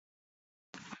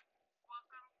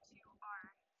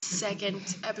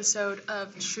second episode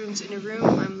of Shrooms in a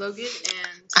Room. I'm Logan,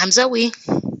 I'm Zoe.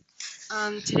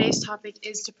 and today's topic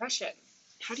is depression.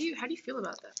 How do you feel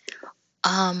about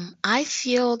that? I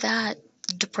feel that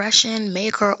depression may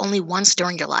occur only once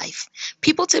during your life.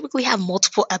 People typically have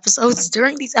multiple episodes.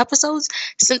 During these episodes,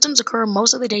 symptoms occur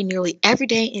most of the day, nearly every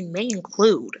day, and may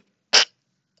include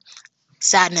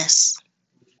sadness.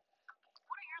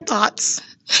 Thoughts?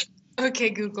 Okay,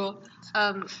 Google.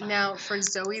 Now for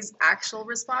Zoe's actual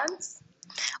response.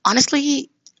 Honestly,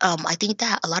 I think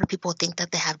that a lot of people think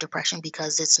that they have depression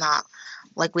because it's not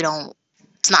like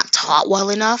it's not taught well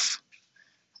enough.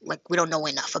 Like we don't know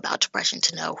enough about depression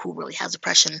to know who really has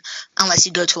depression unless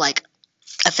you go to like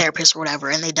a therapist or whatever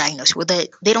and they diagnose you with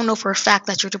it. They don't know for a fact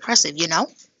that you're depressive, you know?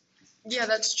 Yeah,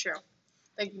 that's true.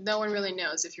 Like no one really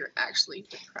knows if you're actually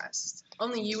depressed.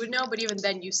 Only you would know, but even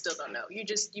then you still don't know. You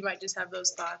might just have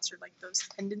those thoughts or like those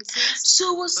tendencies.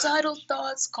 Suicidal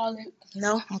thoughts, call it.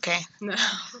 No? Okay. No.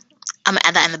 I'm gonna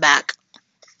add that in the back.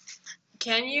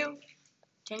 Can you?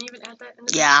 Can you even add that in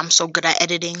the Yeah, I'm so good at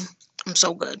editing. I'm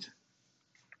so good.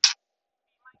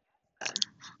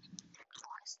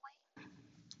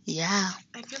 Yeah.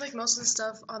 I feel like most of the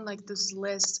stuff on like this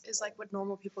list is like what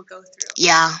normal people go through.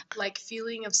 Yeah. Like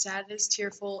feeling of sadness,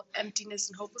 tearful, emptiness,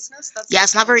 and hopelessness. That's Yeah, like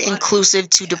it's not very a lot. inclusive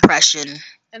to depression.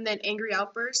 And then angry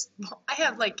outbursts. I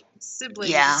have like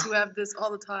siblings Yeah. who have this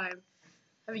all the time.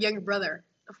 I have a younger brother.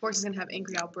 Of course, he's gonna have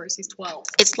angry outbursts. He's 12.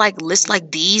 It's like lists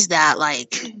like these that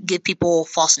like give people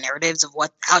false narratives of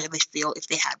how they feel if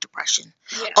they have depression.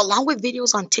 Yeah. Along with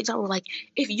videos on TikTok where like,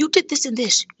 if you did this and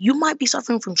this, you might be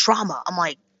suffering from trauma. I'm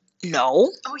like,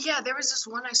 no. Oh yeah, there was this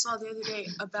one I saw the other day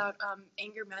about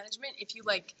anger management. If you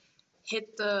like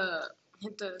hit the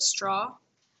straw,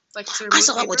 like to remove I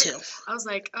saw that one paper, too. I was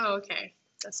like, oh okay,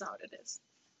 that's not what it is.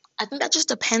 I think that just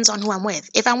depends on who I'm with.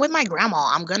 If I'm with my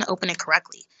grandma, I'm gonna open it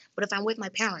correctly. But if I'm with my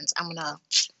parents, I'm gonna.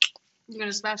 You're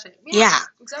gonna smash it. Yeah.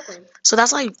 Exactly. So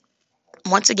that's like,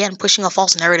 once again, pushing a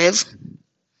false narrative.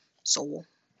 So.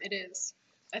 It is.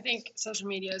 I think social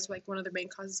media is like one of the main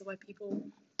causes of why people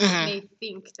Mhm. may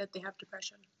think that they have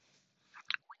depression.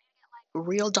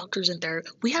 Real doctors in there.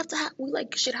 We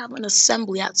should have an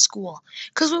assembly at school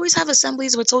because we always have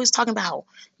assemblies where it's always talking about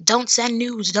don't send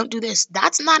news, don't do this.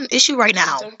 That's not an issue right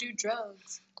now. Don't do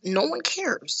drugs. No one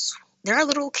cares. There are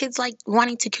little kids like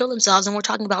wanting to kill themselves, and we're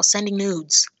talking about sending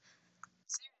nudes.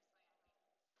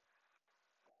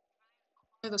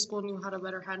 The school knew how to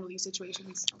better handle these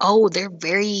situations. Oh, they're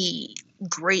very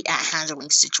great at handling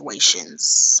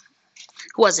situations.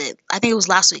 Who was it? I think it was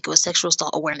last week. It was sexual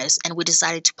assault awareness, and we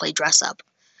decided to play dress up.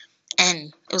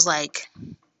 And it was like,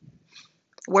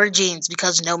 wear jeans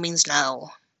because no means no.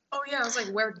 Oh yeah, I was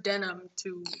like wear denim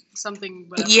to something.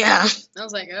 Whatever. Yeah. I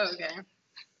was like, oh okay.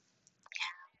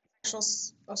 Sexual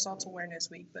assault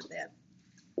awareness week, but then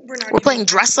we're playing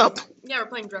dress up. Yeah, we're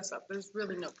playing dress up. There's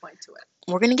really no point to it.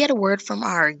 We're gonna get a word from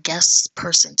our guest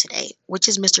person today, which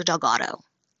is Mr. Delgado.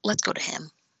 Let's go to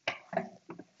him.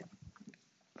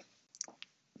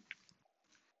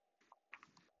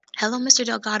 Hello, Mr.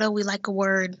 Delgado. We like a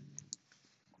word.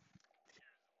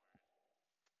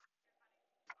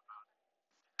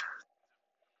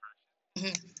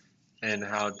 And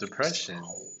how depression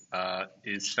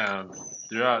is found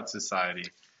throughout society.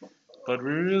 But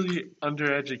we're really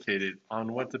undereducated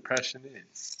on what depression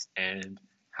is and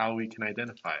how we can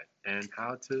identify it and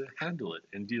how to handle it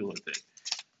and deal with it.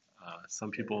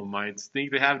 Some people might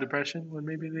think they have depression when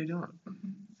maybe they don't.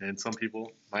 And some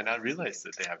people might not realize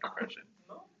that they have depression.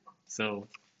 So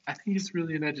I think it's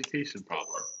really an education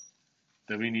problem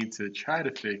that we need to try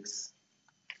to fix.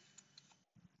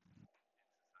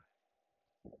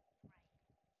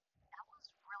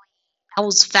 That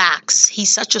was facts. He's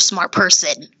such a smart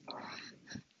person.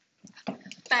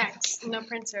 Facts. No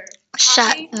printer.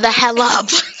 Shut the hell up.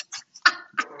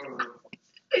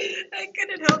 I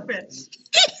couldn't help it.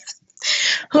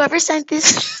 Whoever sent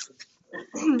this.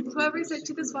 Whoever sent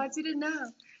you this wants you to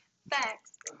know.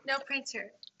 Facts. No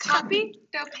printer. Copy.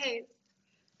 No paste.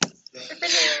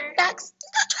 Facts.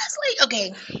 Not translate.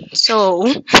 Okay.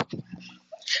 So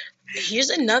here's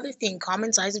another thing: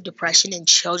 common signs of depression in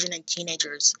children and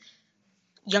teenagers.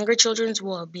 Younger children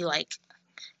will be like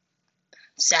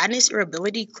sadness,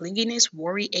 irritability, clinginess,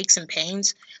 worry, aches, and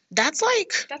pains. That's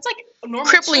like normal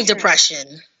crippling children.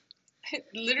 depression.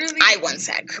 Literally. I once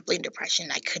had crippling depression.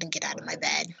 I couldn't get out of my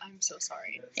bed. I'm so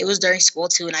sorry. It was during school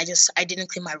too, and I didn't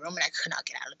clean my room, and I could not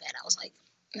get out of bed. I was like,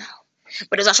 no.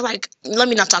 But it was also like, let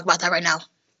me not talk about that right now.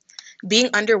 Being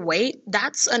underweight,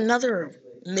 that's another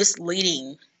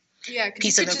misleading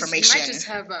piece of information. You might just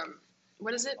have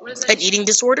what is it? What is that? An eating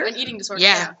disorder? An eating disorder.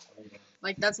 Yeah.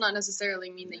 Like that's not necessarily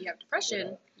mean that you have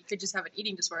depression. You could just have an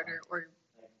eating disorder, or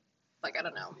like, I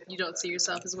don't know, you don't see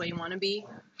yourself as the way you want to be,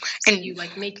 so And you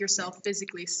like make yourself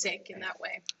physically sick in that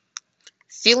way.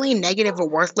 feeling negative or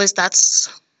worthless, that's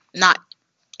not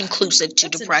inclusive to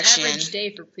That's depression. an average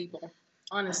day for people,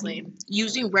 honestly.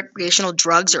 Using recreational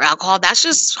drugs or alcohol, that's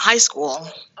just high school.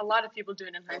 A lot of people do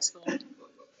it in high school.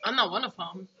 I'm not one of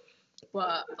them,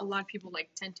 but a lot of people like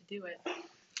tend to do it.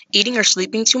 Eating or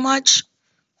sleeping too much,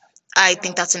 I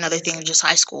think that's another thing in just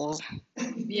high school.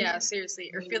 Yeah,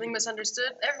 seriously. Or feeling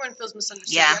misunderstood. Everyone feels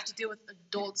misunderstood. Yeah. You have to deal with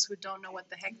adults who don't know what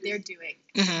the heck they're doing.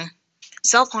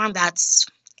 Self-harm, that's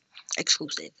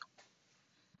exclusive.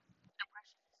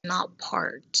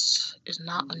 Is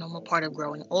not a normal part of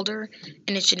growing older,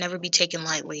 and it should never be taken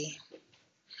lightly.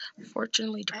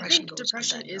 Fortunately, I depression think goes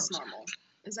depression is undiagnosed. normal.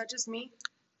 Is that just me?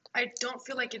 I don't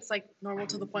feel like it's like normal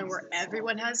to the point where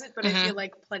everyone has it, but Mhm. I feel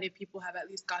like plenty of people have at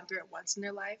least gone through it once in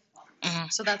their life.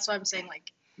 Mhm. So that's why I'm saying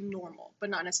like normal, but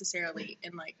not necessarily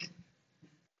in like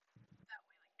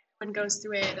everyone goes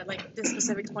through it at like this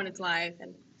specific point in its life,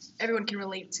 and everyone can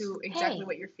relate to exactly Hey.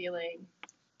 what you're feeling.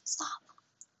 Stop.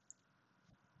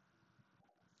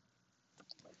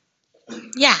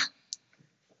 Yeah.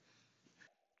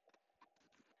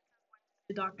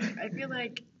 The doctor. I feel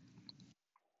like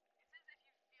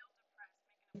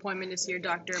appointment to see your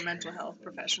doctor or mental health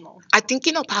professional. I think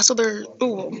in El Paso there's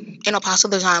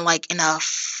not like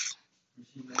enough.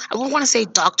 I wouldn't want to say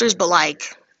doctors, but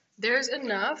like There's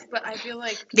enough, but I feel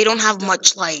like they don't have the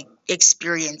much like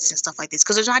experience and stuff like this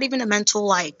because there's not even a mental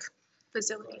like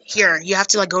facility. here. You have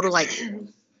to like go to like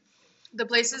The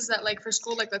places that like for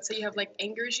school, like let's say you have like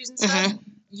anger issues and stuff,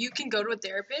 you can go to a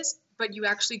therapist, but you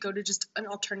actually go to just an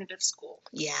alternative school.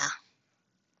 yeah.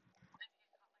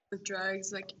 With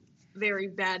drugs, like very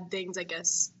bad things, I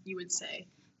guess you would say.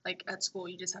 Like at school,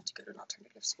 you just have to go to an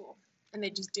alternative school, and they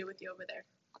just deal with you over there.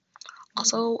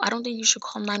 Also, I don't think you should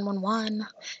call 911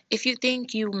 if you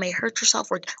think you may hurt yourself.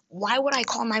 Or why would I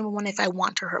call 911 if I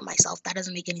want to hurt myself? That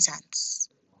doesn't make any sense.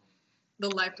 The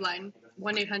Lifeline,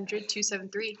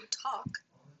 1-800-273-TALK,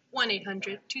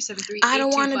 1-800-273-8255. I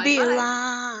don't want to be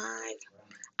alive.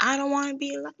 I don't want to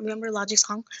be alive. Remember Logic's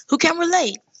song? Who can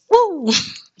relate? Woo!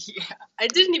 Yeah, I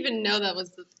didn't even know that was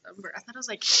the number. I thought it was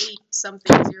like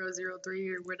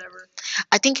 8-something-003 or whatever.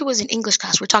 I think it was in English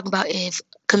class. We're talking about if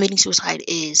committing suicide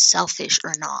is selfish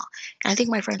or not. And I think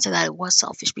my friend said that it was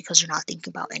selfish because you're not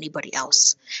thinking about anybody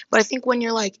else. But I think when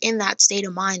you're like in that state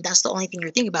of mind, that's the only thing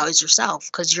you're thinking about is yourself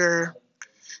because you're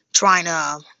trying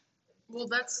to Well,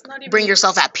 that's not even bring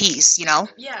yourself at peace, you know?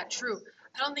 Yeah, true.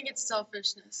 I don't think it's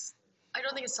selfishness. I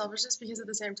don't think it's selfishness because at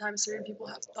the same time, certain people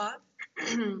have thought.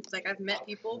 Like I've met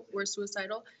people who are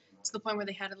suicidal to the point where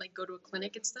they had to like go to a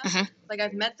clinic and stuff. Mhm. Like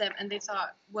I've met them and they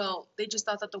thought, well, they just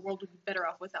thought that the world would be better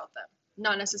off without them.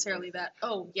 Not necessarily that,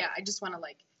 oh yeah, I just want to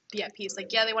like be at peace.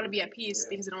 Like yeah, they want to be at peace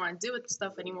because they don't want to deal with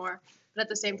stuff anymore. But at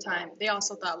the same time, they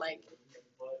also thought like,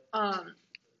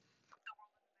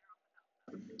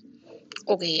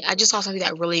 Okay, I just saw something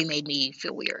that really made me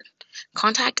feel weird.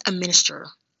 Contact a minister,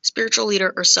 spiritual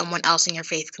leader, or someone else in your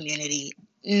faith community.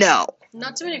 No.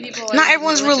 not too many people. Not are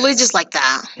everyone's religious like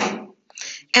that.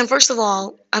 And first of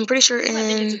all, I'm pretty sure I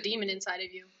think it's a in demon inside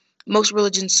of you. most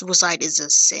religions, suicide is a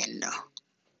sin.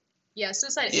 Yeah,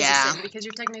 suicide is a Yeah. sin because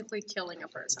you're technically killing a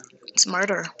person. It's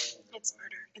murder. It's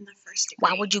murder in the first degree.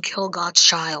 Why would you kill God's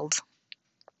child?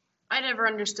 I never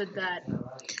understood that.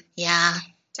 Yeah.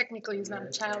 Technically, he's not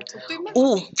a child. So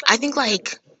Ooh, I think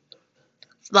like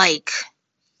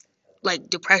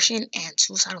depression and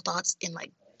suicidal thoughts in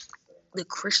like the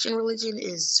Christian religion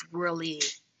is really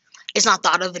it's not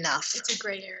thought of enough. it's a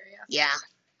gray area. Yeah.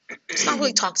 It's not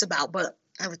really talked about, but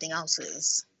everything else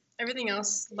is. Everything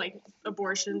else, like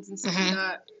abortions and stuff like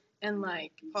that, and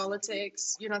like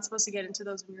politics, you're not supposed to get into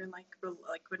those when you're in like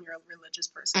when you're a religious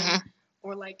person,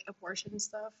 or like abortion and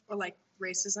stuff, or like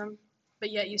racism.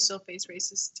 But yet you still face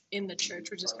racist in the church,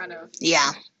 which is kind of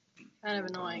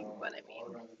annoying. But I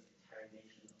mean,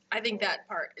 I think that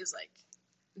part is like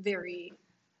very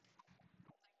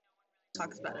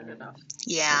talks about it enough.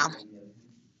 Yeah.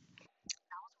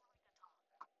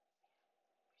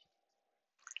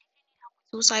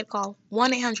 Suicide call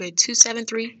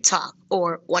 1-800-273-TALK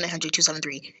or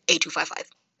 1-800-273-8255.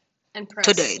 And press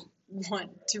Today. 1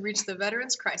 to reach the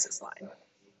Veterans Crisis Line.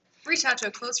 Reach out to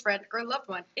a close friend or a loved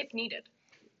one if needed.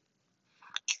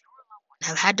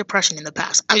 Have had depression in the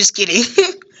past. I'm just kidding.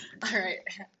 All right.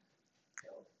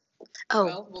 Oh,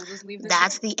 Well, we'll just leave this.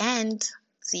 that's the end.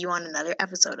 See you on another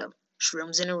episode of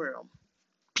Shrooms in a Room.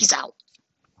 Peace out.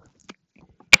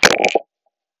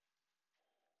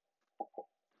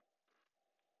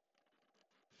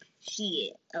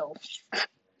 Shit. Oh.